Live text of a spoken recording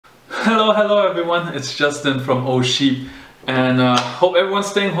Hello everyone, it's Justin from O Sheep, and hope everyone's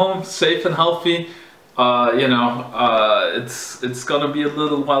staying home safe and healthy. It's gonna be a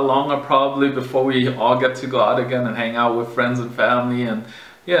little while longer probably before we all get to go out again and hang out with friends and family and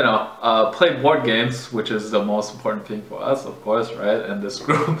play board games, which is the most important thing for us, of course, right, in this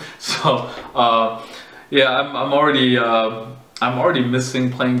group. So yeah, I'm already missing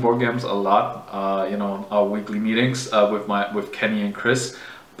playing board games a lot. Our weekly meetings with Kenny and Chris.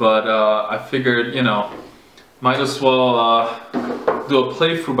 But I figured, might as well do a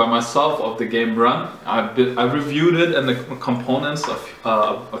playthrough by myself of the game Run. I reviewed it and the components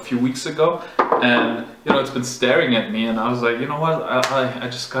a few weeks ago, and it's been staring at me, and I was like, you know what? I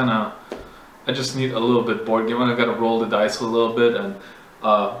just need a little bit board game. I gotta roll the dice a little bit and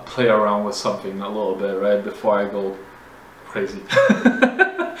play around with something a little bit, right, before I go crazy.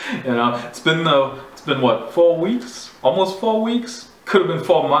 It's been what, 4 weeks? Almost 4 weeks. Could have been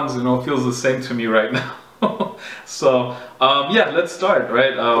 4 months, feels the same to me right now. So yeah, let's start,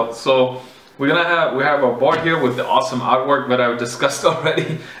 right? So we have our board here with the awesome artwork that I've discussed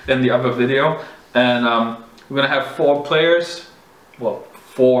already in the other video, and we're gonna have 4 players. Well,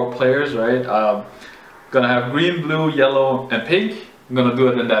 4 players, right? Gonna have green, blue, yellow, and pink. I'm gonna do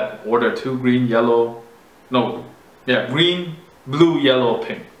it in that order too: green, yellow, green, blue, yellow,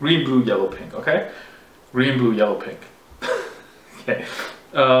 pink. Green, blue, yellow, pink. Okay, green, blue, yellow, pink. Okay,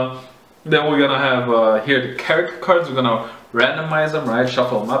 then we're gonna have here the character cards. We're gonna randomize them, right?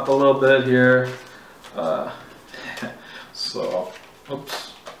 Shuffle them up a little bit here. So,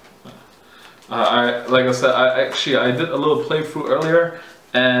 oops. Like I said, I did a little playthrough earlier,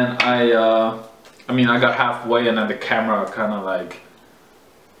 and I got halfway, and then the camera kind of like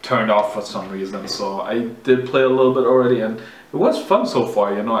turned off for some reason. So I did play a little bit already, and it was fun so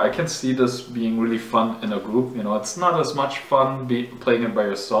far. I can see this being really fun in a group. It's not as much fun playing it by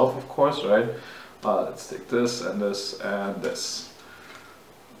yourself, of course, right? Let's take this and this and this.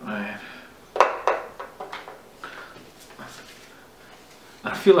 Right.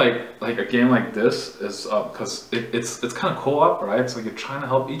 I feel like a game like this is because it's kind of co-op, right? So you're trying to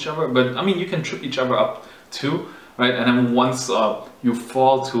help each other, but I mean you can trip each other up too, right? And then once you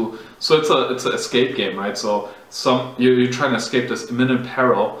fall to, so it's an escape game, right? So you're trying to escape this imminent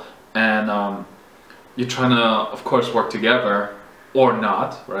peril, and you're trying to, of course, work together or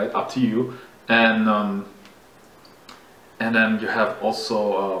not, right? Up to you. And then you have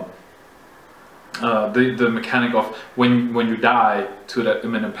also the mechanic of when you die to that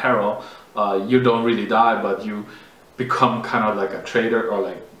imminent peril, you don't really die, but you become kind of like a traitor, or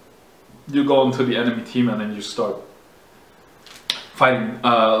like you go into the enemy team and then you start fighting,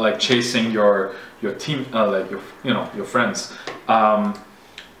 like chasing your team, like your friends.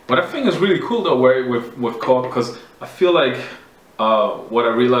 What I think is really cool though, with co-op, because I feel like what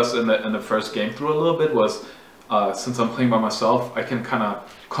I realized in the first game through a little bit was, since I'm playing by myself, I can kind of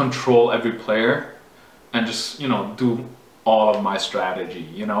control every player and just do all of my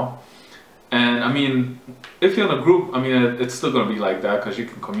strategy, And I mean, if you're in a group, I mean, it's still gonna be like that because you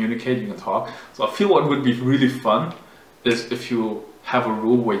can communicate, you can talk. So I feel what would be really fun is if you have a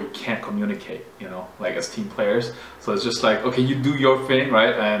rule where you can't communicate, like as team players. So it's just like, okay, you do your thing,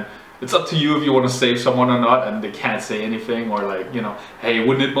 right? And it's up to you if you want to save someone or not, and they can't say anything, or like, hey,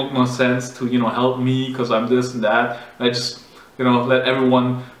 wouldn't it make more sense to, help me because I'm this and that? And I just, let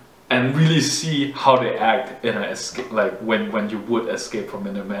everyone and really see how they act in an escape, like when you would escape from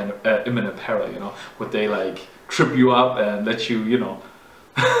imminent peril, would they like trip you up and let you,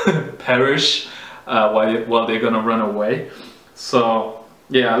 perish while they're gonna run away? So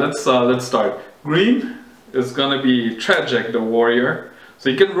yeah, let's start. Green is gonna be Tragic, the warrior. So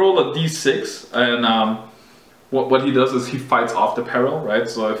you can roll a d6, and what he does is he fights off the peril, right?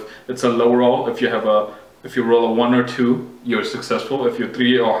 So if it's a low roll, if you roll a 1 or 2, you're successful. If you're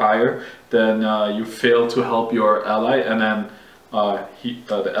 3 or higher, then you fail to help your ally, and then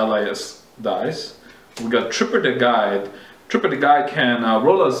the ally dies. We got Tripper the Guide. Tripper the Guide can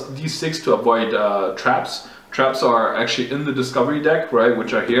roll a d6 to avoid traps. Traps are actually in the discovery deck, right,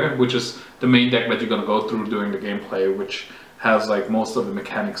 which are here, which is the main deck that you're going to go through during the gameplay, which has like most of the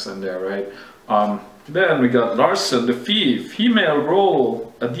mechanics in there, right? Then we got Larson the Thief. He may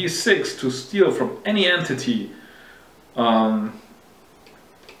roll a d6 to steal from any entity.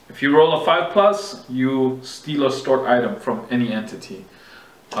 If you roll a 5+, you steal a stored item from any entity.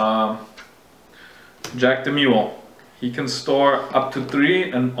 Jack the Mule. He can store up to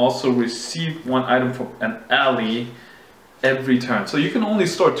 3 and also receive 1 item from an ally every turn. So you can only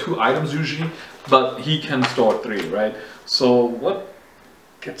store 2 items usually, but he can store 3, right? So what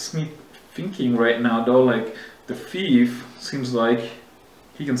gets me thinking right now though, like the thief seems like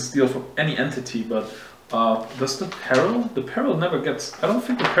he can steal from any entity, but does the peril? The peril never gets, I don't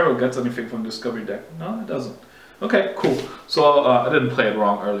think the peril gets anything from discovery deck. No, it doesn't. Okay, cool. So I didn't play it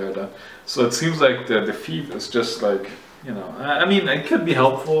wrong earlier then. So it seems like the thief is just like, you know, I mean, it could be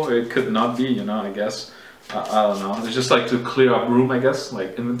helpful, it could not be, you know, I guess. I don't know. It's just like to clear up room, I guess,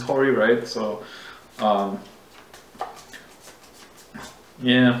 like inventory, right? So,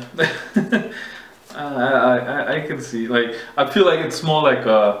 yeah. I can see, like, I feel like it's more like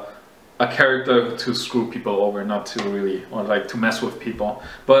a character to screw people over, not to really, or like to mess with people.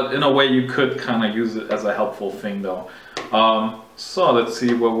 But in a way, you could kind of use it as a helpful thing, though. So let's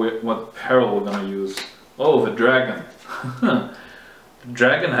see what peril we're gonna use. Oh, the dragon. The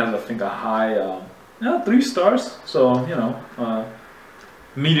dragon has, I think, a high, yeah, 3 stars. So you know,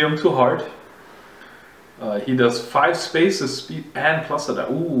 medium to hard. He does 5 spaces, speed, and plus a die.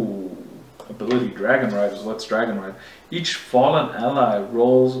 Ooh. Ability Dragon Riders. What's Dragon Ride? Each fallen ally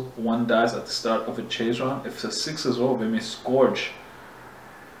rolls 1 dice at the start of a chase round. If the 6 is rolled, they may scourge,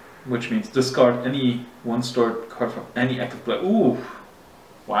 which means discard any 1 stored card from any active player. Ooh,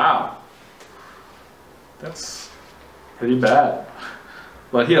 wow, that's pretty bad.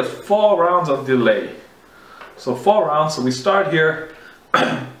 But he has 4 rounds of delay. So 4 rounds. So we start here.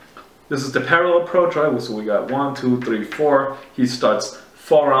 This is the parallel approach, right? So we got 1, 2, 3, 4. He starts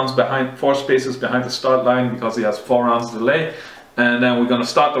 4 rounds behind, 4 spaces behind the start line because he has 4 rounds delay. And then we're gonna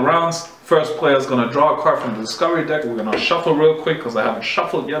start the rounds. First player is gonna draw a card from the discovery deck. We're gonna shuffle real quick because I haven't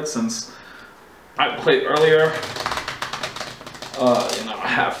shuffled yet since I played earlier. You know,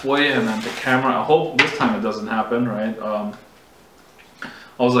 halfway, and then the camera. I hope this time it doesn't happen, right?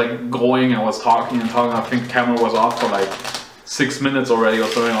 I was like going, I was talking and talking. I think the camera was off for like 6 minutes already or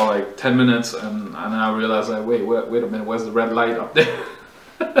something, or like 10 minutes, and then I realized like, wait a minute, where's the red light up there?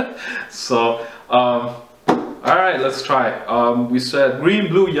 So, alright, let's try. We said green,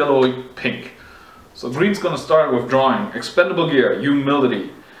 blue, yellow, pink. So green's gonna start with drawing. Expendable gear,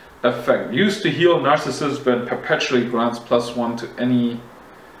 humility. Effect. Used to heal narcissists, but perpetually grants +1 to any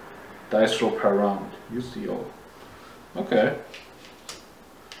dice roll per round. Used to heal. Okay.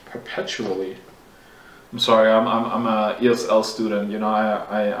 Perpetually. I'm sorry, I'm a ESL student. You know,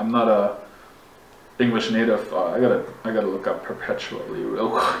 I'm not a English native. I gotta look up perpetually real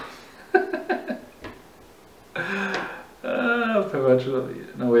quick. Perpetually.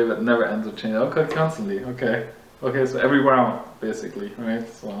 No way, but never ends or change. Okay, constantly. Okay. Okay, so every round, basically, right?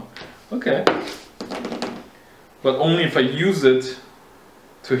 So, okay. But only if I use it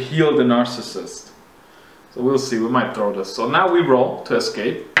to heal the narcissist. So we'll see. We might throw this. So now we roll to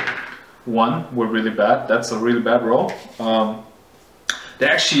escape. 1, we're really bad. That's a really bad roll. There are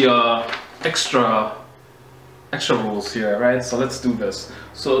actually extra rules here, right? So let's do this.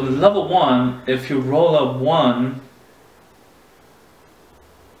 So in level 1, if you roll a 1,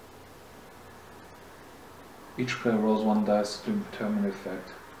 each player rolls 1 dice to determine the effect.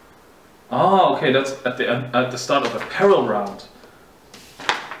 Oh, okay, that's at the start of a peril round.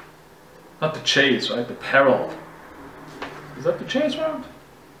 Not the chase, right? The peril. Is that the chase round?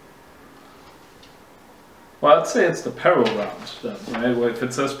 Well, I'd say it's the peril round then, right? Well, if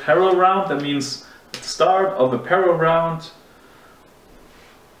it says peril round, that means at the start of the peril round,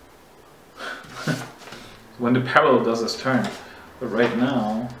 when the peril does his turn. But right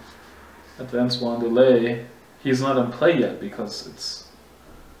now, advance 1 delay, he's not in play yet because it's...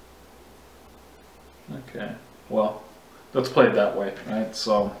 Okay, well, let's play it that way, right?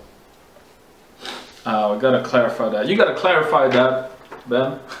 So, we gotta clarify that. You gotta clarify that,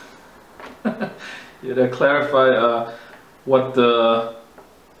 Ben. You gotta clarify what the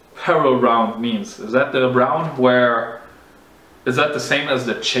peril round means. Is that the round where... Is that the same as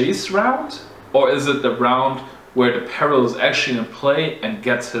the chase round? Or is it the round where the peril is actually in play and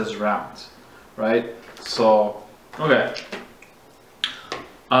gets his round? Right? So, okay.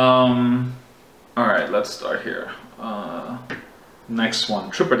 Alright, let's start here. Next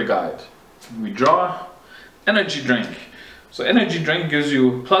one, Tripper the Guide. We draw energy drink. So energy drink gives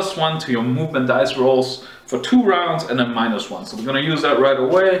you +1 to your movement dice rolls for 2 rounds and then -1. So we're gonna use that right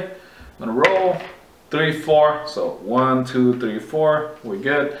away. I'm gonna roll 3, 4. So 1, 2, 3, 4. We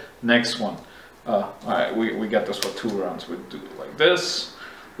good. Next one. Alright, we get this for 2 rounds. We do it like this.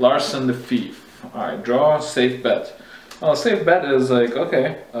 Larson the Thief. Alright, draw, safe bet. Oh, safe bet is like,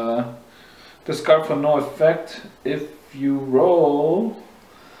 okay, discard for no effect. If you roll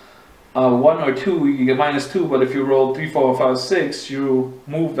 1 or 2, you get -2, but if you roll 3, 4, 5, 6, you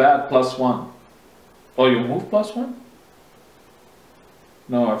move that +1. Oh, you move +1?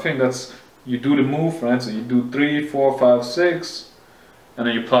 No, I think that's, you do the move, right? So you do 3, 4, 5, 6, and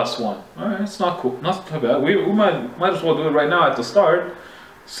then you +1. Alright, it's not cool, not too bad. We might as well do it right now at the start.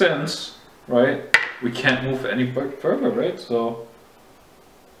 since, right, we can't move any further, right? So,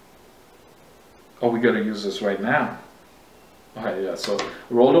 oh, we gotta use this right now. Okay, yeah, so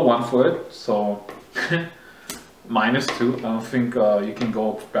roll a 1 for it, so -2. I don't think you can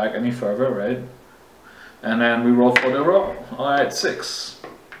go back any further, right? And then we roll for the roll. Alright, 6.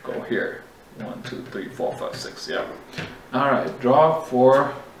 Go here. 1, 2, 3, 4, 5, 6, yeah. Alright, draw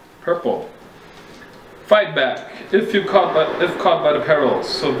for purple. Fight back. If caught by the peril,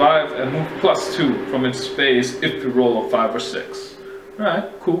 survive and move +2 from its space if you roll a 5 or 6.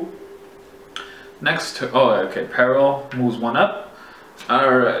 Alright, cool. Next turn, oh okay, peril moves 1 up.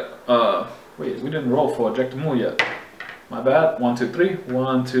 Alright, wait, we didn't roll for eject move yet. My bad. 1, 2, 3.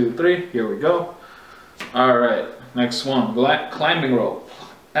 1, 2, 3. Here we go. Alright, next one. Climbing rope.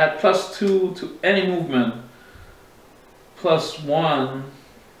 Add +2 to any movement. +1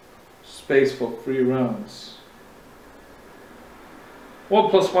 space for 3 rounds. Well,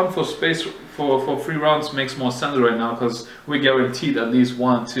 +1 for space for 3 rounds makes more sense right now because we guaranteed at least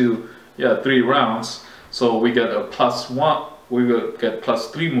 1, 2, yeah, 3 rounds. So we get a +1. We will get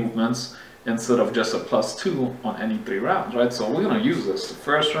 +3 movements instead of just a +2 on any 3 rounds, right? So we're gonna use this. The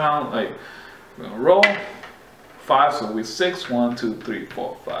first round, like, we're gonna roll 5, so we 6. 1, 2, 3,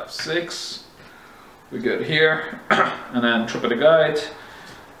 4, 5, 6. We get here, and then trip of the guide.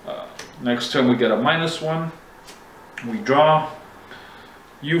 Next turn we get a -1. We draw.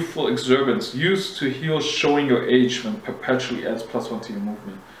 Youthful exuberance, used to heal showing your age when perpetually adds +1 to your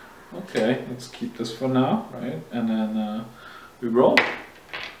movement. Okay, let's keep this for now, right? And then we roll.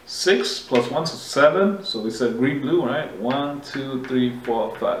 6 + 1, so 7. So we said green, blue, right? 1, 2, 3,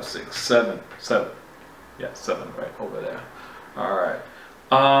 4, 5, 6, 7. 7. Yeah, 7 right over there. Alright.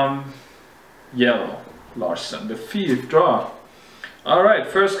 Yellow. Larson. The thief. Draw. Alright,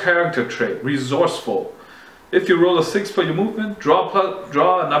 first character trait. Resourceful. If you roll a 6 for your movement, draw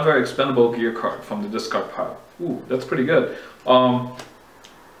another expendable gear card from the discard pile. Ooh, that's pretty good.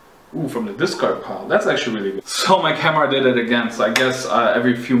 Ooh, from the discard pile. That's actually really good. So my camera did it again. So I guess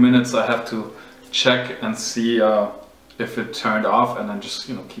every few minutes I have to check and see if it turned off, and then just,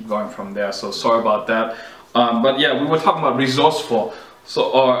 you know, keep going from there. So sorry about that. But yeah, we were talking about resourceful.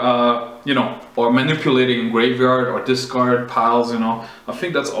 So, or you know, or manipulating graveyard or discard piles. You know, I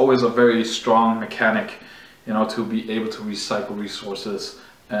think that's always a very strong mechanic. You know, to be able to recycle resources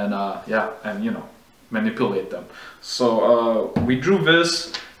and yeah, and you know, manipulate them. So we drew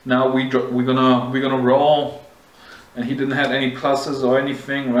this. Now we're gonna roll, and he didn't have any pluses or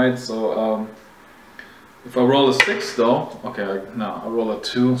anything, right? So if I roll a 6 though, okay, no, I roll a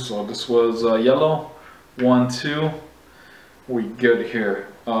 2. So this was yellow. 1, 2. We good here.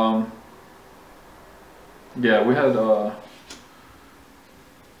 Yeah, we had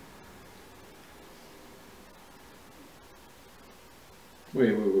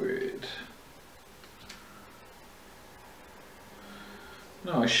wait.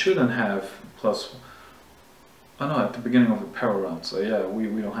 No, I shouldn't have plus. Oh no, at the beginning of the power round. So yeah,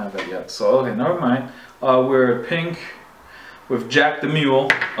 we don't have that yet. So okay, never mind. We're pink with Jack the Mule.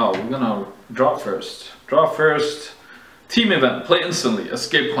 Oh, we're gonna draw first. Draw first. Team event. Play instantly.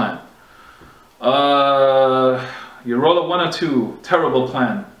 Escape plan. You roll a 1 or 2. Terrible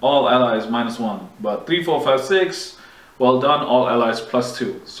plan. All allies -1. But 3, 4, 5, 6. Well done. All allies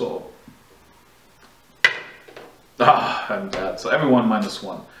 +2. So. I'm bad. So everyone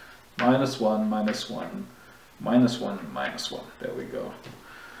 -1. -1, -1, -1, -1. There we go.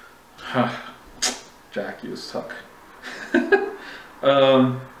 Jack, you suck.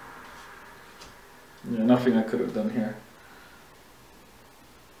 Yeah, nothing I could have done here.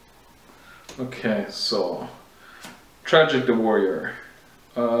 Okay, so Tragic the Warrior.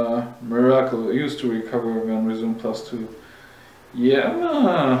 Miracle used to recover when resume +2. Yeah, I'm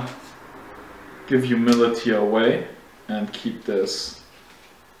gonna give humility away and keep this.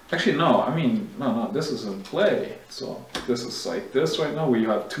 Actually, no, I mean, no, this is in play. So this is like this right now, where you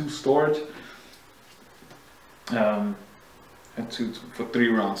have 2 stored. And 2 for 3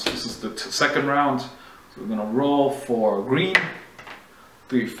 rounds. This is the second round. So we're gonna roll for green.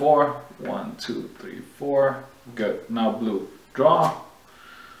 3, 4. 1, 2, 3, 4. Good. Now blue. Draw.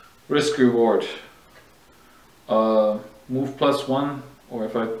 Risk reward. Move +1. Or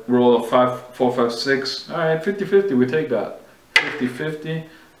if I roll a 5, 4, 5, 6. Alright, 50-50. We take that. 50-50.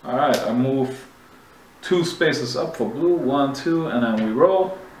 Alright, I move 2 spaces up for blue. 1, 2. And then we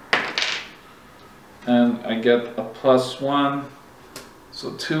roll. And I get a +1.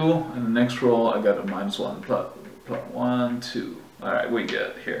 So 2. And the next roll I got a -1. Plus 1, 2. Alright, we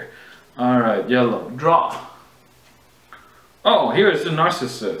get here. Alright, yellow. Draw. Oh, here is the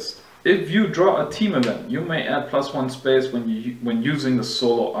narcissist. If you draw a team event, you may add +1 space when using the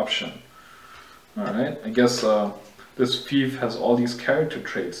solo option. Alright, I guess this thief has all these character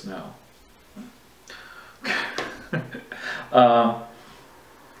traits now.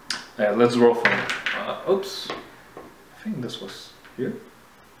 Yeah, let's roll for it. Oops. I think this was here.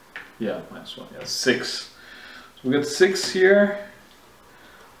 Yeah, -1. Yeah, 6. So we got 6 here.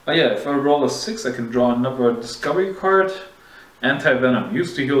 Oh yeah, if I roll a 6, I can draw another discovery card. Anti-venom,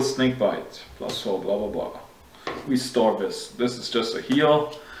 used to heal snakebite. +4, blah blah blah. We store this. This is just a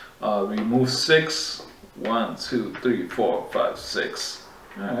heal. Remove 6. 1, 2, 3, 4, 5, 6.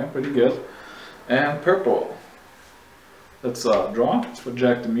 Alright, pretty good. And purple. Let's draw for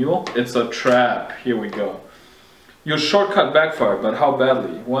Jack the Mule. It's a trap. Here we go. Your shortcut backfired, but how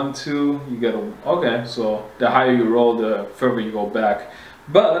badly? 1, 2, you get a... Okay, so the higher you roll, the further you go back.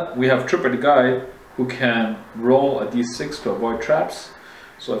 But we have Tripper the guy who can roll a d6 to avoid traps.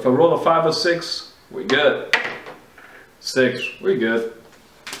 So if I roll a 5 or 6, we're good. 6, we're good.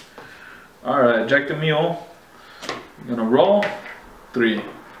 Alright, Jack the Mule. I'm gonna roll 3.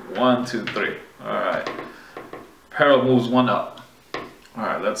 1, 2, 3. Alright. Peril moves 1 up.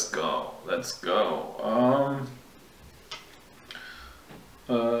 Alright, let's go. Let's go.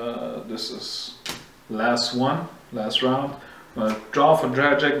 This is last round. Draw for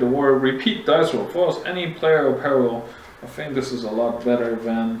Jack the Warrior. Repeat dice roll. Force any player or peril. I think this is a lot better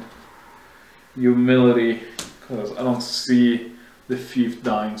than humility, because I don't see the thief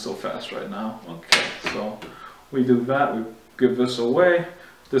dying so fast right now. Okay, so we do that. We give this away.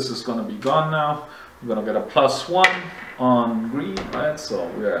 This is gonna be gone now. We're gonna get a +1 on green, right? So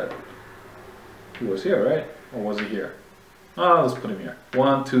we're at... He was here, right? Or was he here? Oh, let's put him here.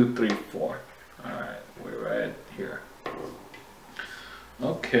 1, 2, 3, 4. Alright, we're right here.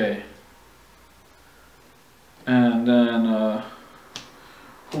 Okay. And then,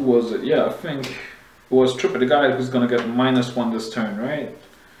 who was it? Yeah, I think it was Tripper the guy who's gonna get -1 this turn, right?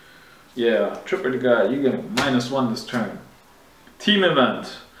 Yeah, Tripper the guy, you get -1 this turn. Team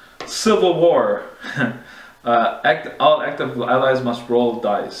event. Civil War. All active allies must roll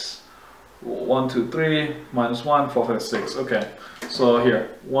dice. 1, 2, 3, -1, 4, 5, 6. Okay, so here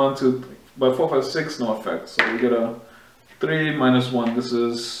 1, 2, 3. But 4, 5, 6, no effect. So we get a 3 -1.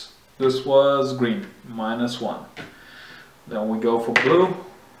 This was green, -1. Then we go for blue,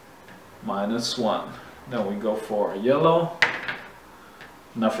 -1. Then we go for yellow,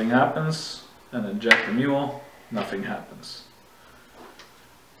 nothing happens. And then Jack the Mule, nothing happens.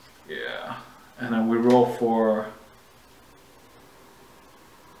 Yeah, and then we roll for,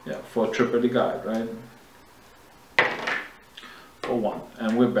 yeah, for Tripper the guy, right? For 1,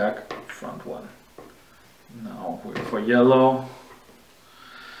 and we're back front 1. Now we're for yellow.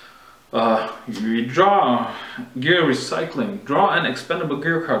 You draw gear recycling. Draw an expendable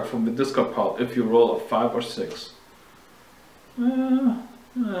gear card from the discard pile if you roll a 5 or 6.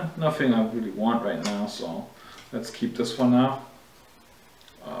 Nothing I really want right now, so let's keep this one now.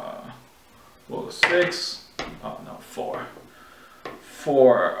 Roll a 6. Oh no, 4.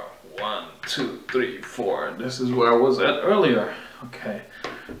 4. 1, 2, 3, 4. This is where I was at earlier. Okay.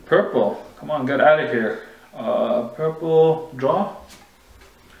 Purple. Come on, get out of here. Purple. Draw.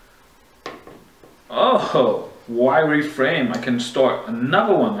 Oh, why reframe? I can store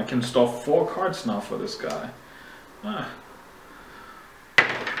another one. I can store 4 cards now for this guy.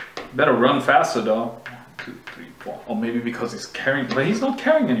 Better run faster though. 2, 3, 4. Or maybe because he's carrying, but he's not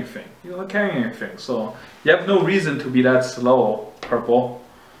carrying anything. He's not carrying anything. So you have no reason to be that slow, Purple.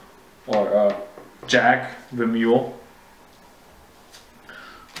 Or Jack the Mule.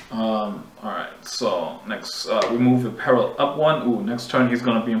 Alright, so next we move the peril up 1. Ooh, next turn he's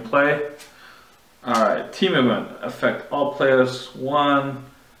gonna be in play. Alright, team event. Affect all players 1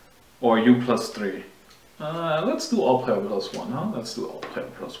 or you +3. Let's do all player +1, huh? Let's do all player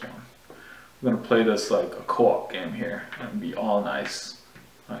 +1. We're gonna play this like a co-op game here and be all nice.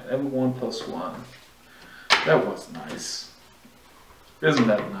 Alright, everyone +1. That was nice. Isn't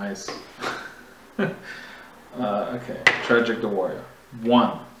that nice? Okay, Tragic the Warrior.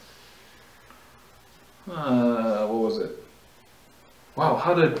 1. What was it? Wow,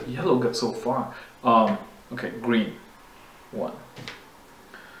 how did yellow get so far? Okay, green. 1.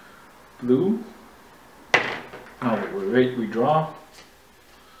 Blue. Oh, wait, we draw.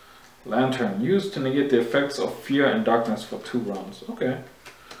 Lantern. Used to negate the effects of fear and darkness for 2 rounds. Okay.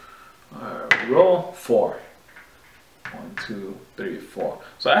 Roll 4. 1, 2, 3, 4.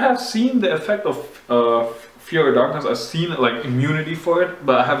 So I have seen the effect of fear or darkness. I've seen like immunity for it,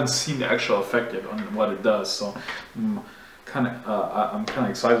 but I haven't seen the actual effect yet on what it does. So I'm kind of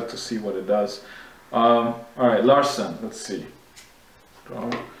excited to see what it does. All right, Larson. Let's see. Draw.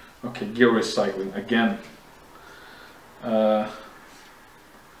 Okay, gear recycling again. Yeah,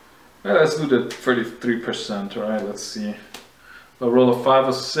 let's do the 33%, right? Let's see. If I roll a 5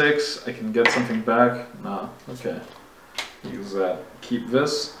 or 6, I can get something back. No, okay. Use that. Keep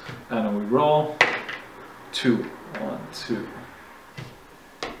this, and then we roll 2. 1, 2.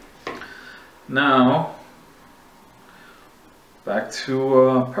 Now, back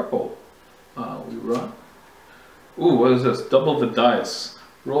to purple. We run. Ooh, what is this? Double the dice.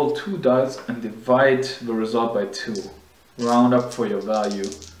 Roll 2 dice and divide the result by 2. Round up for your value.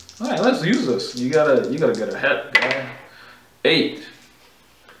 All right, let's use this. You gotta get ahead, guy. 8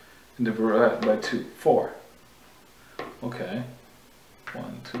 and divide by 2. 4. Okay.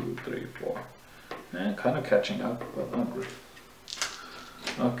 1, 2, 3, 4. And kind of catching up, but not really.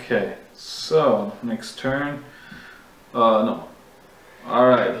 Okay, so next turn. No. All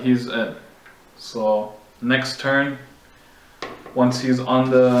right, he's in. So next turn, once he's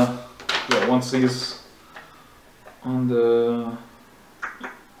on the, once he's on the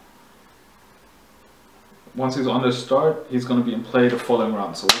start, he's going to be in play the following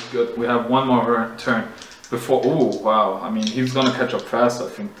round. So we're good. We have one more turn before. Oh wow! I mean, he's going to catch up fast. I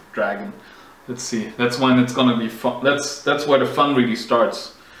think the dragon. Let's see. That's when it's going to be fun. That's where the fun really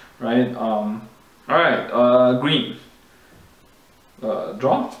starts, right? All right. Green.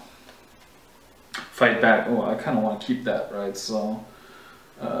 Draw. Fight back. Oh, I kind of want to keep that, right? So,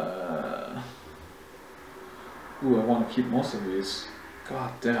 ooh, I want to keep most of these.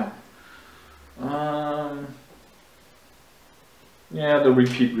 God damn. Yeah, the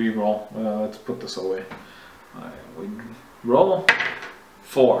repeat reroll. Let's put this away. Alright, we roll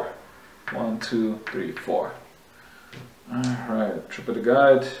 4. 1, 2, 3, 4. Alright, trip of the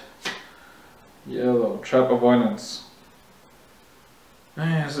guide. Yellow, trap avoidance.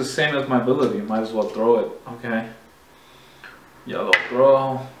 It's the same as my ability, might as well throw it. Okay. Yellow,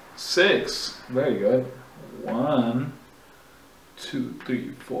 throw 6. Very good. 1, 2,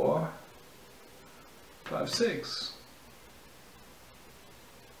 3, 4, 5, 6.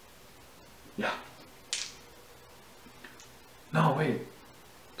 Yeah. No, wait.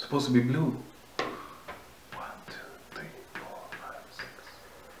 It's supposed to be blue. 1, 2, 3, 4, 5, 6.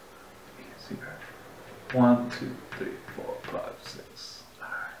 Easy. 1, 2, 3, 4, 5, 6.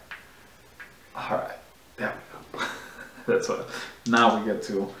 Alright. There we go. That's what. Now we get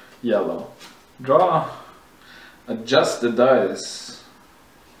to yellow. Draw. Adjust the dice.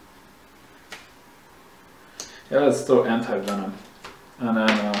 Yeah, let's throw anti-venom. And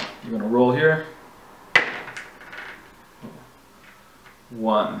then you're gonna roll here.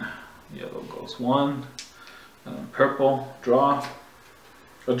 1. Yellow goes 1. And then purple, draw.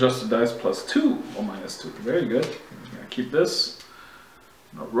 Adjust the dice plus 2 or minus 2. Very good. I'm gonna keep this.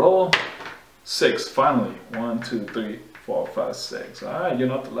 Now roll 6. Finally. 1, 2, 3, 4, 5, 6. Alright, you're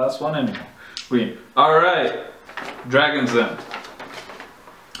not the last one anymore. Green. Alright. Dragon's in.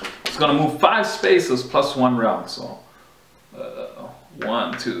 It's gonna move 5 spaces plus 1 round. So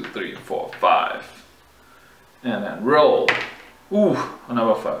 1, 2, 3, 4, 5. And then roll. Ooh,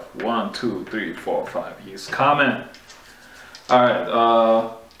 another 5. 1, 2, 3, 4, 5. He's coming.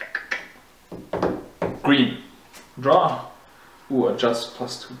 Alright, green. Draw. Ooh, adjust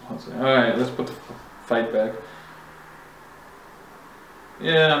plus 2 points. Alright, let's put the fight back.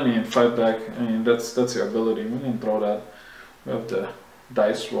 Yeah, I mean, fight back. I mean, that's your ability. We can throw that. We have the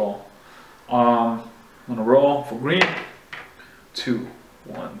dice roll. I'm gonna roll for green. 2.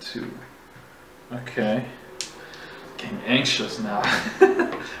 1, 2. Okay. Getting anxious now.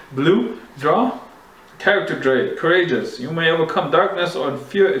 Blue, draw. Character trait, courageous. You may overcome darkness or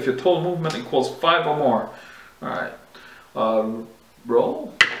fear if your total movement equals 5 or more. Alright.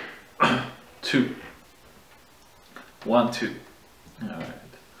 Roll. 2. 1, 2.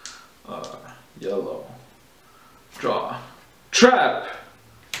 Alright. Yellow. Draw. Trap!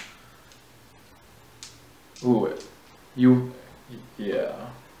 Ooh, you. Yeah.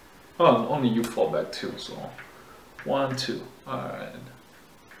 Oh, only you fall back 2, so. 1, 2. Alright.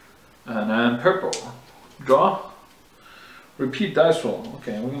 And then purple. Draw. Repeat dice roll.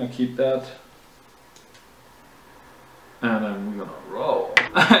 Okay, we're gonna keep that. And then we're gonna roll.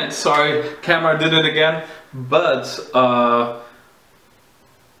 Alright, sorry, camera did it again. But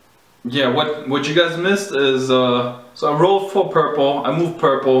yeah, what you guys missed is so I rolled for purple, I moved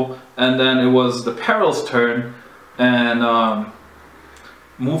purple, and then it was the Peril's turn, and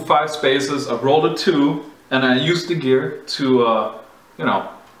moved 5 spaces. I rolled a 2, and I used the gear to you know,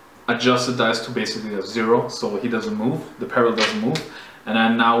 adjust the dice to basically a 0, so he doesn't move, the Peril doesn't move. And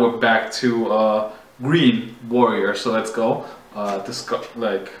then now we're back to green warrior, so let's go. This got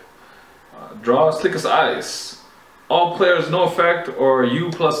like draw slick as ice. all players no effect, or you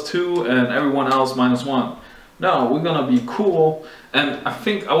 +2 and everyone else -1. No, we're gonna be cool. And I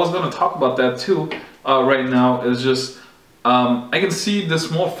think I was gonna talk about that too right now. Is just I can see this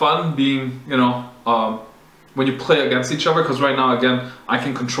more fun being, you know, when you play against each other, because right now again I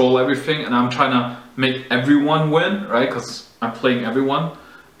can control everything and I'm trying to make everyone win, right? Because I'm playing everyone,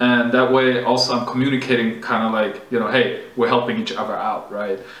 and that way also I'm communicating kind of like, you know, hey, we're helping each other out,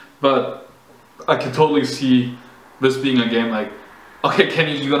 right? But I can totally see this being a game like, okay,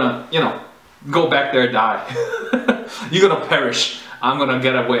 Kenny, you're gonna, you know, go back there, die. You're gonna perish. I'm gonna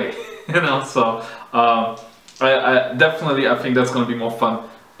get away. You know, so I definitely, I think that's gonna be more fun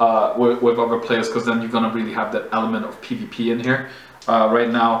with other players, because then you're gonna really have that element of PvP in here.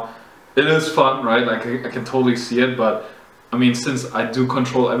 Right now, it is fun, right? Like I can totally see it, but I mean, since I do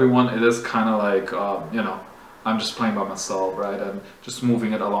control everyone, it is kind of like, you know, I'm just playing by myself, right? And just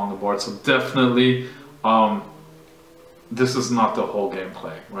moving it along the board. So definitely, this is not the whole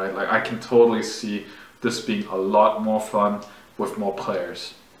gameplay, right? Like I can totally see this being a lot more fun with more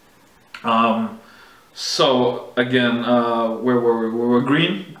players. So again, where were we? We were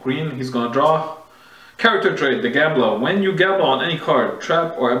green. Green, he's gonna draw. Character trait, the gambler. When you gamble on any card,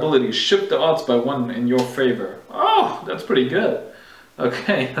 trap, or ability, shift the odds by 1 in your favor. Oh, that's pretty good.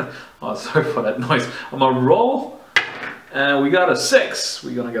 Okay. Oh, sorry for that noise. I'm gonna roll, and we got a 6.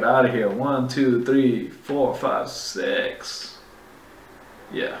 We're gonna get out of here. 1, 2, 3, 4, 5, 6.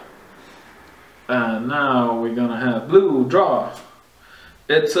 Yeah. And now we're gonna have blue, draw.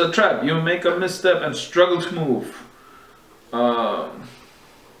 It's a trap. You make a misstep and struggle to move.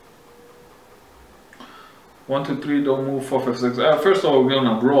 1, 2, 3, don't move. 4, 5, 6. First of all, we're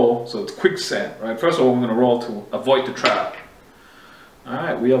gonna roll, so it's quicksand, right? First of all, we're gonna roll to avoid the trap.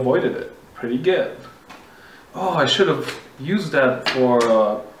 Alright, we avoided it. Pretty good. Oh, I should have used that for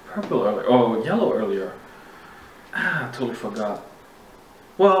purple earlier. Oh, yellow earlier. Ah, I totally forgot.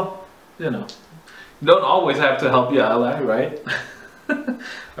 Well, you know, you don't always have to help your ally, right?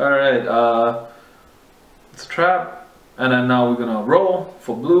 Alright, it's a trap. And then now we're gonna roll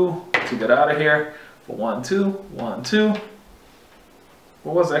for blue to get out of here. For 1, 2, 1, 2.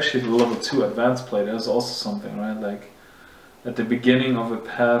 What was actually the level 2 advanced play? There's also something, right? Like at the beginning of a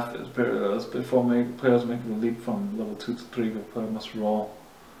path, before players make the leap from level 2 to 3, the player must roll.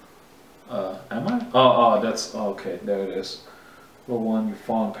 Am I? Oh, that's okay. There it is. Roll 1, you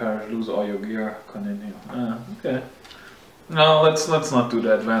fall and perish, lose all your gear. Continue. Okay. No, let's not do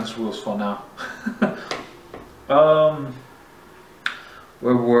the advanced rules for now.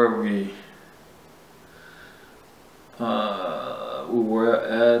 Where were we? We were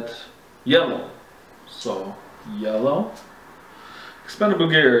at yellow. So yellow. Expendable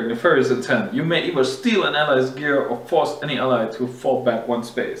gear, nefarious intent. You may either steal an ally's gear or force any ally to fall back 1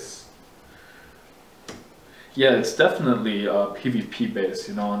 space. Yeah, it's definitely PvP based,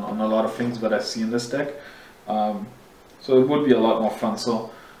 you know, on a lot of things that I see in this deck. So it would be a lot more fun.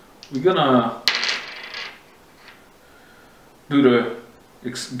 So we're gonna do the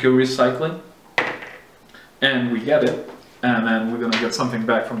gear recycling, and we get it, and then we're gonna get something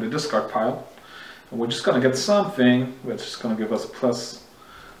back from the discard pile. And we're just gonna get something which is gonna give us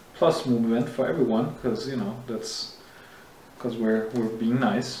plus movement for everyone, because you know that's because we're being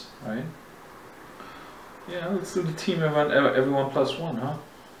nice, right? Yeah, let's do the team event, everyone +1, huh?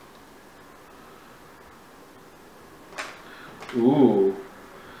 Ooh.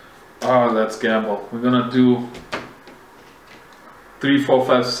 Oh, let's gamble. We're gonna do 3, 4,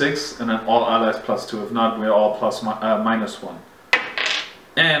 5, 6, and then all allies +2. If not, we're all -1.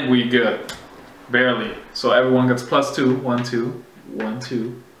 And we good. Barely. So everyone gets +2. 1, 2, 1,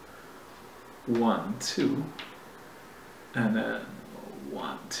 2, 1, 2, and then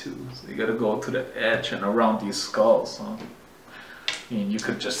 1, 2. So you gotta go to the edge and around these skulls, huh? I mean, you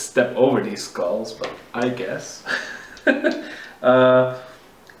could just step over these skulls, but I guess.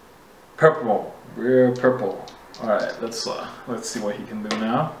 Purple. We're purple. All right, let's see what he can do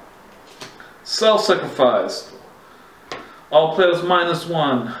now. Self-sacrifice. All players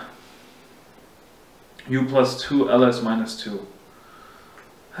 -1. You +2, LS -2.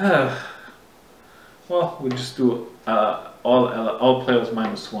 Well, we'll just do all players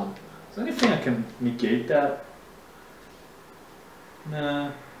 -1. Is there anything I can negate that? Nah.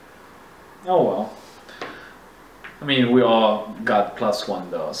 Oh well. I mean, we all got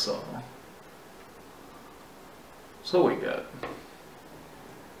 +1 though, so we good.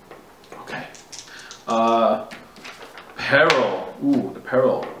 Okay. Peril. Ooh, the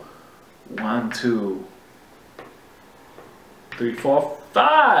peril. 1, 2, 3, 4,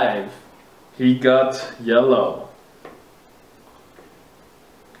 5. He got yellow.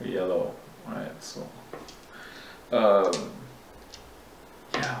 Yellow. Alright, so Yeah,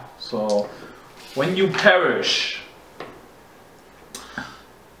 so when you perish,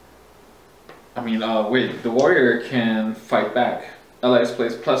 I mean, wait, the warrior can fight back. Allies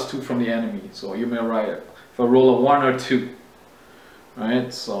plays +2 from the enemy, so you may riot. If I roll a 1 or 2,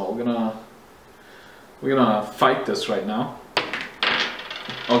 right? So we're gonna fight this right now.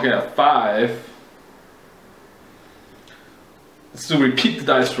 Okay, a 5. Let's do repeat the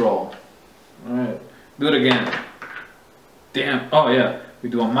dice roll. All right, do it again. Damn. Oh yeah, we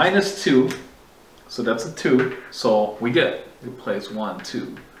do a -2, so that's a 2. So we place 1,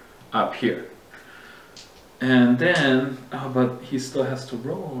 2 up here. And then, oh, but he still has to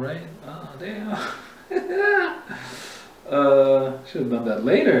roll, right? Oh, damn. Should have done that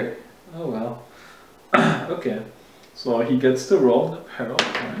later. Oh well. Okay. So he gets to roll the peril,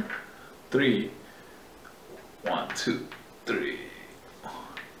 right? 3. 1, 2, 3.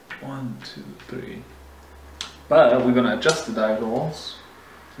 1, 2, 3. But we're gonna adjust the die rolls,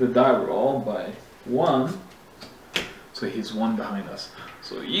 the die roll by 1. So he's 1 behind us.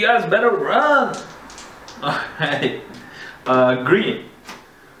 So you guys better run. Alright, green.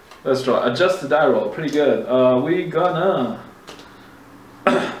 Let's draw. Adjust the die roll. Pretty good. We gonna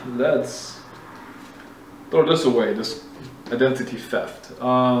let's throw this away. This identity theft.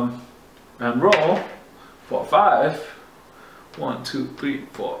 And roll for 5. 1, 2, 3,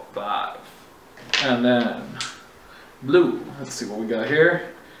 4, 5. And then blue. Let's see what we got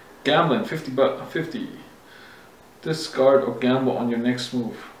here. Gambling. 50. Discard or gamble on your next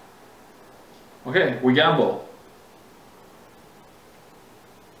move. Okay, we gamble.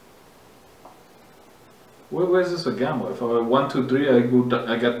 Where is this a gamble? If I 1, 2, 3,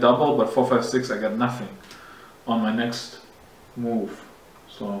 I get double, but 4, 5, 6, I get nothing on my next move.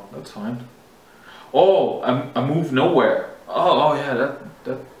 So that's fine. Oh, I move nowhere. Oh yeah,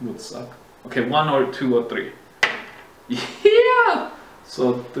 that would suck. Okay, 1 or 2 or 3. Yeah.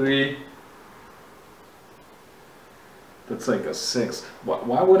 So 3. That's like a 6.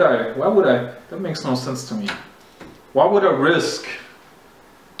 Why would I? That makes no sense to me. Why would I risk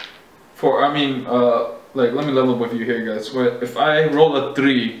for, I mean, like, let me level with you here, guys. If I roll a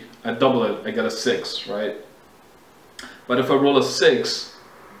 3, I double it, I get a 6, right? But if I roll a 6,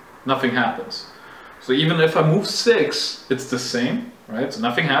 nothing happens. So even if I move 6, it's the same, right? So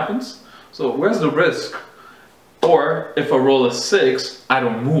nothing happens. So where's the risk? Or if I roll a 6, I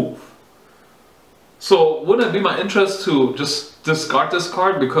don't move. So wouldn't it be my interest to just discard this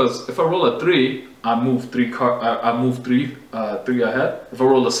card, because if I roll a 3, I move 3 ahead. If I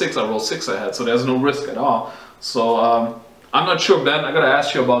roll a 6, I roll 6 ahead. So there's no risk at all. So I'm not sure, Ben. I gotta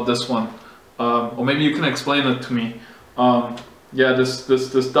ask you about this one, or maybe you can explain it to me. Yeah,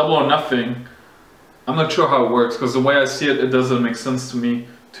 this double or nothing. I'm not sure how it works, because the way I see it, it doesn't make sense to me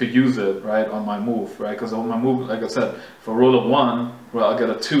to use it right on my move, right? Because on my move, like I said, if I roll a 1, well, I get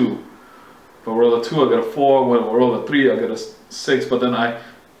a 2. If I roll a 2, I get a 4. When I roll a 3, I get a 6. But then I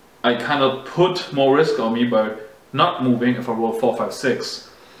kind of put more risk on me by not moving if I roll 4, 5, 6.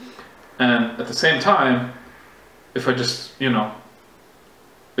 And at the same time, if I just, you know,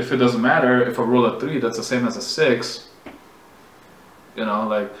 if it doesn't matter, if I roll a 3, that's the same as a 6. You know,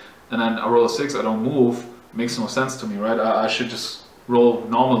 like, and then I roll a 6, I don't move. It makes no sense to me, right? I should just roll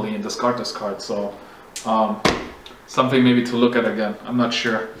normally and discard this card. So, something maybe to look at again. I'm not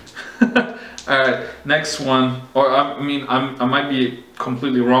sure. Alright, next one. Or I mean, I might be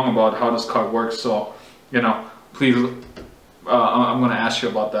completely wrong about how this card works, so, you know, please, I'm going to ask you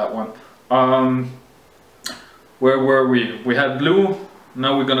about that one. Where were we? We had blue.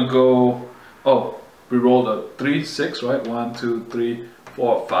 Now we're going to go, oh, we rolled a 3, 6, right? 1, 2, 3,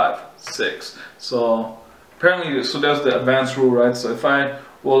 4, 5, 6. So apparently, so there's the advanced rule, right? So if I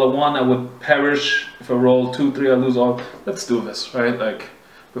roll a 1, I would perish. If I roll 2, 3, I lose all. Let's do this, right? Like,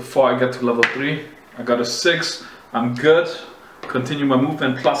 before I get to level 3, I got a 6. I'm good. Continue my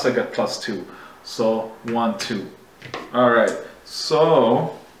movement, plus I get +2. So 1, 2. Alright,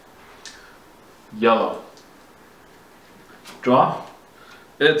 so yellow. Draw.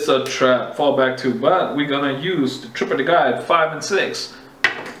 It's a trap. Fall back 2. But we're gonna use the trip of the guide, 5 and 6.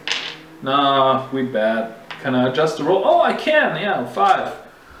 Nah, we bad. Can I adjust the roll? Oh, I can. Yeah, 5.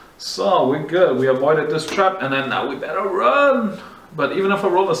 So we're good. We avoided this trap, and then now we better run. But even if I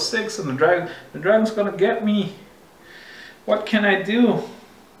roll a 6 and the dragon's gonna get me. What can I do?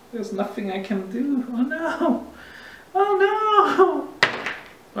 There's nothing I can do. Oh no! Oh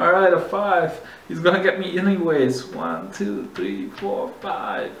no! Alright, a 5. He's gonna get me anyways. 1, 2, 3, 4,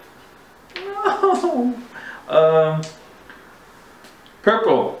 5. No!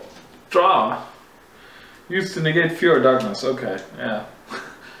 Purple. Draw. Used to negate fear or darkness. Okay, yeah.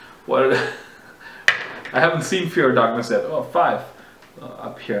 What? I haven't seen Fear of Darkness yet. Oh, 5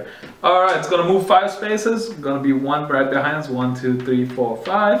 up here. All right, it's gonna move 5 spaces. Gonna be 1 right behind us. 1, 2, 3, 4,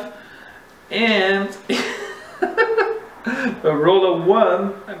 5, and a roll of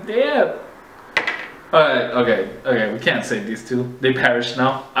 1. I'm dead. Alright, okay, we can't save these two. They perish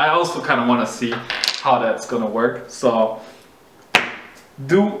now. I also kind of want to see how that's gonna work. So,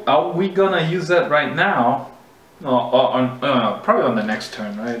 are we gonna use that right now? Probably on the next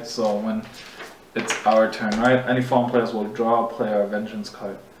turn, right? So when it's our turn, right? Any fallen players will draw a player vengeance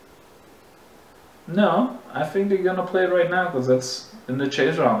card. No, I think they're gonna play it right now because that's in the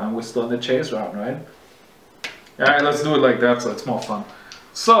chase round, and we're still in the chase round, right? Alright, let's do it like that so it's more fun.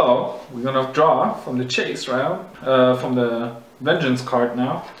 So, we're gonna draw from the chase round, from the vengeance card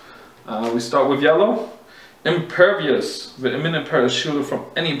now. We start with yellow. Impervious. The imminent peril is shielded from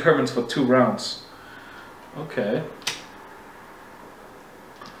any impermanence for 2 rounds. Okay.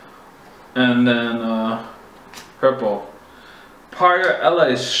 And then purple. Prior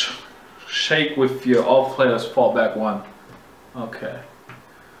allies shake with fear. All players fall back 1. Okay.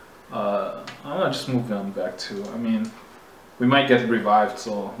 I'm gonna just move them back 2. I mean, we might get revived,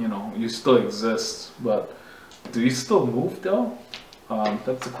 so you know you still exist, but do you still move though?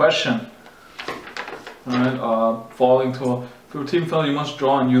 That's the question. Alright, falling to a team failure, you must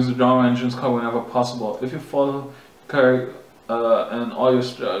draw and use the draw vengeance card whenever possible. If you fall, carry and all your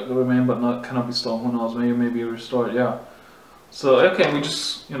remain but cannot be stolen, who knows, maybe be restored. Yeah. So okay, we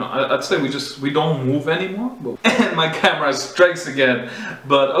just, you know, I'd say we don't move anymore. And my camera strikes again.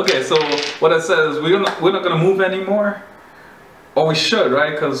 But okay, so what I said is we're not gonna move anymore. Or we should,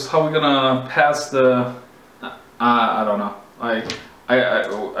 right? Because how are we gonna pass the? I don't know. I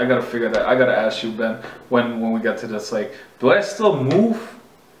gotta figure that. I gotta ask you, Ben, when we get to this. Like, do I still move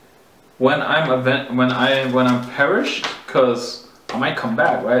when I'm perished? Because I might come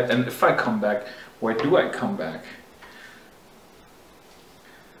back, right? And if I come back, where do I come back?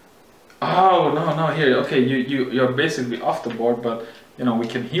 Oh no, here. Okay, you're basically off the board, but you know we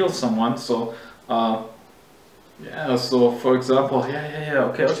can heal someone. So. Yeah, so for example,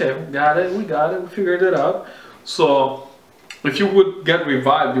 okay, we got it, we figured it out. So, if you would get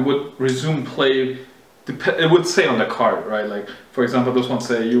revived, you would resume play, it would say on the card, right? Like, for example, this one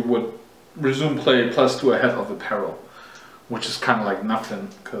say you would resume play +2 ahead of the peril, which is kind of like nothing,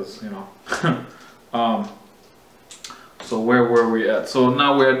 because, you know. So where were we at? So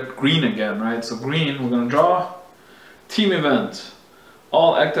now we're at green again, right? So green, we're gonna draw, team event,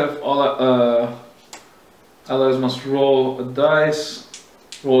 all active, allies must roll a dice,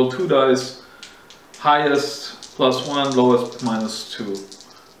 roll 2 dice, highest +1, lowest -2.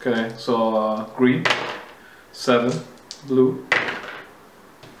 Okay, so green, 7, blue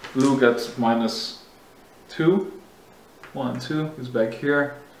gets -2, 1, 2 is back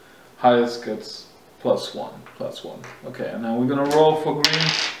here, highest gets +1. Okay, and now we're gonna roll for green.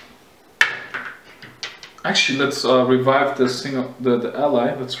 Actually, let's revive this thing, the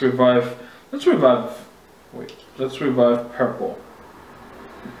ally. Let's revive purple.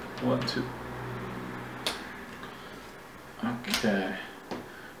 1, 2. Okay.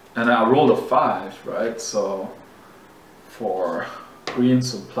 And I rolled a 5, right? So for green,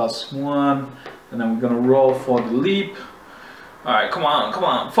 so +1. And then we're gonna roll for the leap. Alright, come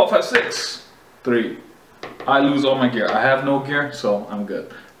on. 4, 5, 6. 3. I lose all my gear. I have no gear, so I'm good.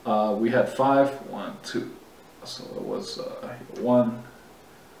 We had 5, 1, 2. So it was 1,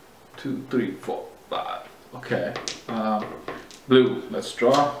 2, 3, 4, 5. Okay, blue, let's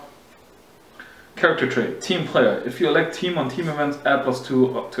draw. Character trait, team player. If you elect team on team events, add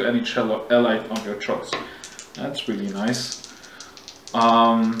 +2 up to any ally of your choice. That's really nice.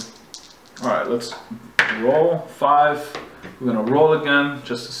 Alright, let's roll 5. We're gonna roll again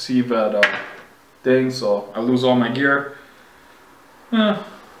just to see that thing. So I lose all my gear.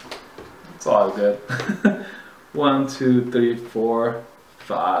 It's all good. 1, 2, 3, 4,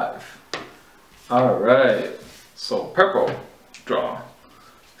 5. Alright, so purple, draw.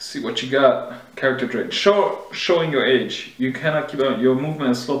 See what you got. Character trait, showing your age. You cannot keep on, your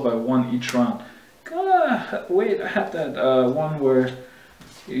movement is slowed by 1 each round. Wait, I had that one where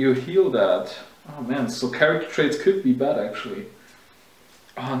you heal that. Oh man, so character traits could be bad actually.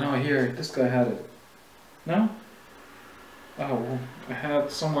 Oh no, here, this guy had it. No? Oh, I had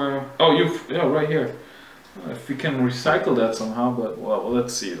somewhere. Oh, yeah, right here. If we can recycle that somehow, but well,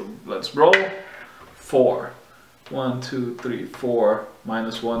 let's see. Let's roll. 4. 1, 2, 3, 4.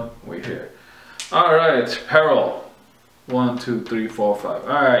 -1. We're here. All right, peril. 1, 2, 3, 4, 5.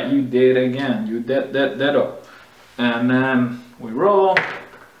 All right, you did again. You dead up. And then we roll.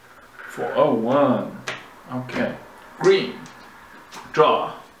 4, 1. Okay. Green.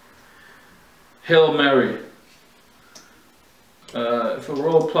 Draw. Hail Mary. If I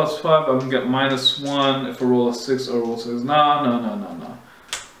roll +5, I'm gonna get -1. If I roll a 6, I roll 6. No.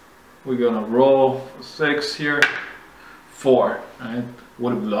 We're gonna roll a 6 here. 4. Right?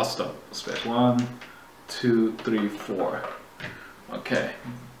 Would have lost up. Space 1, 2, 3, 4. Okay.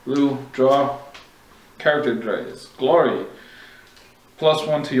 Blue, draw. Character traits. Glory.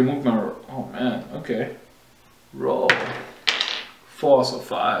 +1 to your movement. Oh man. Okay. Roll. 4, so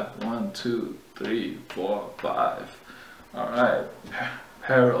 5. 1, 2, 3, 4, 5. Alright.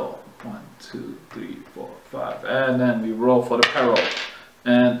 Peril. 1, 2, 3, 4, 5. And then we roll for the peril.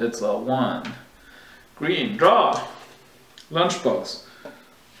 And it's a 1. Green. Draw. Lunchbox.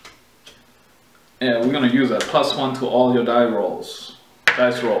 Yeah, we're gonna use that. +1 to all your dice rolls.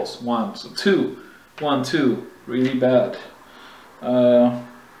 1, so 2. 1, 2. Really bad.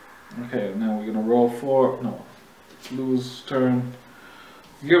 Okay, now we're gonna roll 4. No. Blue's turn.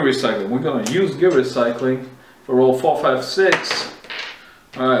 Gear recycling. We're gonna use gear recycling for roll 4, 5, 6.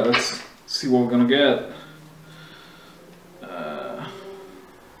 Alright, let's see what we're gonna get.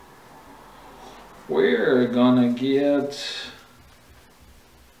 We're gonna get.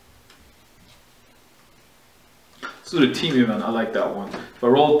 Let's do the team event. I like that one. If I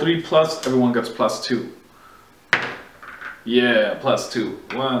roll 3+, everyone gets +2. Yeah, +2.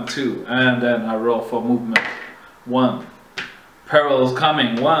 1, 2, and then I roll for movement. 1. Peril is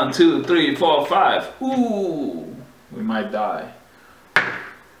coming. 1, 2, 3, 4, 5. Ooh, we might die.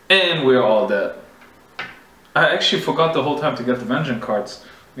 And we're all dead. I actually forgot the whole time to get the vengeance cards.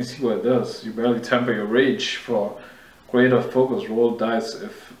 Let me see what it does. You barely temper your rage for greater focus. Roll dice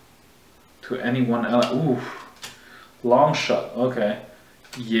if to anyone else. Ooh, long shot. Okay.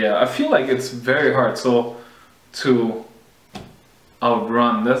 Yeah, I feel like it's very hard. So to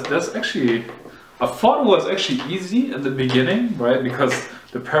outrun. That's actually. I thought it was actually easy at the beginning, right? Because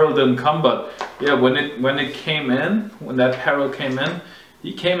the peril didn't come. But yeah, when it came in, when that peril came in,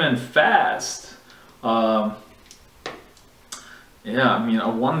 he came in fast. Yeah, I mean, I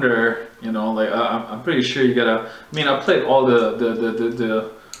wonder, you know, like I'm pretty sure you gotta. I mean, I played all the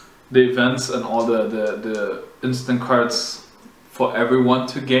events and all the instant cards for everyone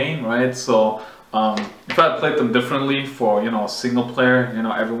to gain, right? So if I played them differently for, you know, single player, you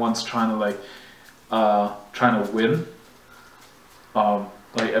know, everyone's trying to like trying to win.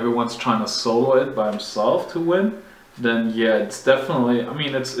 Like everyone's trying to solo it by himself to win. Then yeah, it's definitely. I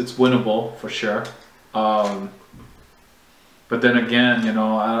mean, it's winnable for sure. But then again, you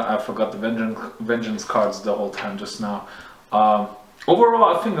know, I forgot the vengeance cards the whole time just now.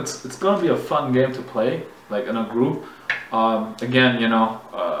 Overall, I think it's gonna be a fun game to play, like in a group. Again, you know,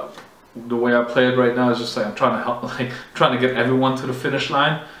 the way I play it right now is just like I'm trying to help, like trying to get everyone to the finish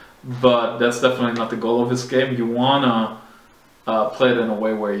line. But that's definitely not the goal of this game. You wanna play it in a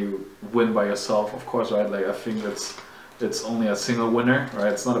way where you win by yourself, of course, right? Like I think it's only a single winner,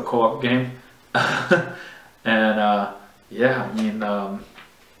 right? It's not a co-op game, and. Yeah, I mean, I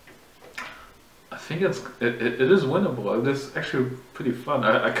think it is winnable. It is actually pretty fun.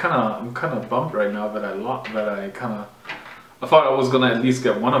 I'm kind of bummed right now that I thought I was gonna at least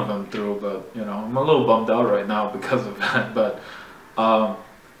get one of them through, but you know, I'm a little bummed out right now because of that. But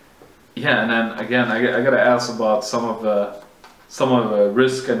yeah, and then again, I gotta ask about some of the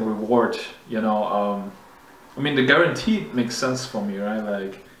risk and reward. You know, I mean, the guaranteed makes sense for me, right?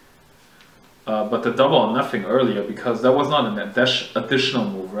 Like. But the double or nothing earlier, because that was not an additional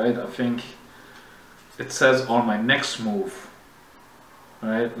move, right? I think it says on my next move,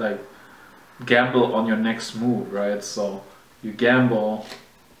 right? Like gamble on your next move, right? So you gamble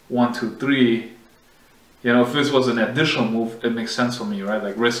 1, 2, 3. You know, if this was an additional move, it makes sense for me, right?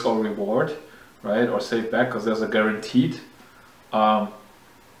 Like risk or reward, right? Or save back, because there's a guaranteed move,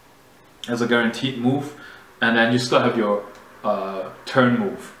 and then you still have your turn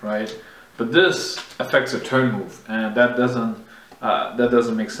move, right? But this affects a turn move, and that doesn't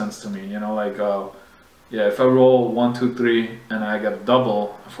make sense to me. You know, like yeah, if I roll 1, 2, 3 and I get a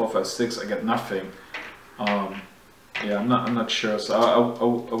double, 4, 5, 6, I get nothing. Yeah, I'm not sure. So I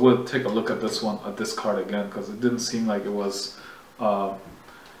would take a look at this one, at this card again, because it didn't seem like it was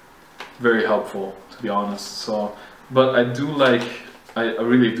very helpful, to be honest. So, but I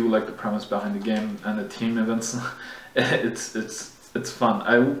really do like the premise behind the game and the team events. It's fun.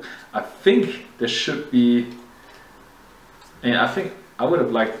 I think there should be. I think I would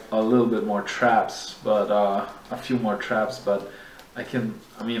have liked a little bit more traps, but a few more traps. But I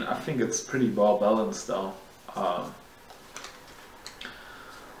mean, I think it's pretty well balanced though.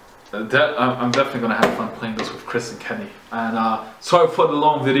 I'm definitely gonna have fun playing this with Chris and Kenny. And sorry for the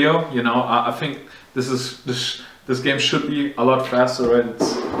long video. You know, I think this game should be a lot faster, right?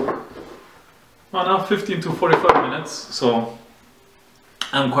 well, now 15 to 45 minutes, so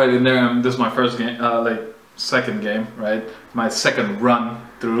I'm quite in there. This is my first game, like second game, right? My second run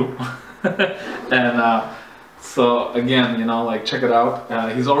through, and so again, you know, like check it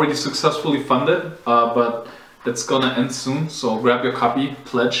out. He's already successfully funded, but it's gonna end soon. So grab your copy,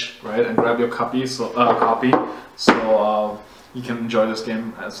 pledge, right, and grab your copy, so you can enjoy this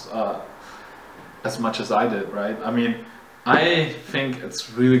game as much as I did, right? I mean, I think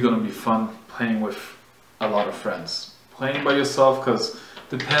it's really gonna be fun playing with a lot of friends. Playing by yourself, because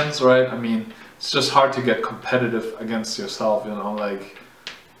depends, right? I mean, it's just hard to get competitive against yourself, you know, like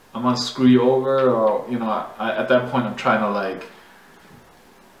I'm gonna screw you over, or you know, at that point I'm trying to like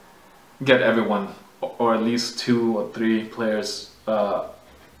get everyone, or at least 2 or 3 players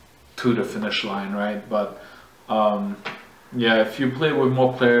to the finish line, right? But yeah, if you play with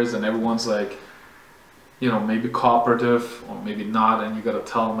more players and everyone's like, you know, maybe cooperative or maybe not, and you gotta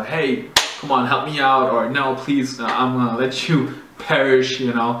tell them like, hey, come on, help me out, or no, please, I'm gonna let you perish,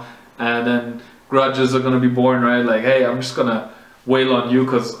 you know, and then grudges are gonna be born, right? Like, hey, I'm just gonna wail on you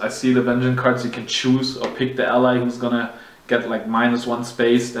because I see the vengeance cards. You can choose or pick the ally who's gonna get like -1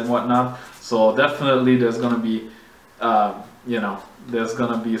 space and whatnot. So definitely there's gonna be, you know, there's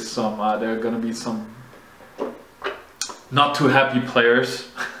gonna be some, there are gonna be some not too happy players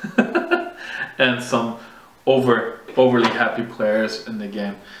and some overly happy players in the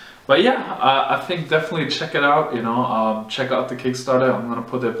game. But yeah, I think definitely check it out, you know, check out the Kickstarter. I'm gonna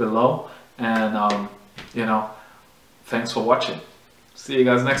put it below, and you know, thanks for watching. See you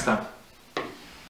guys next time.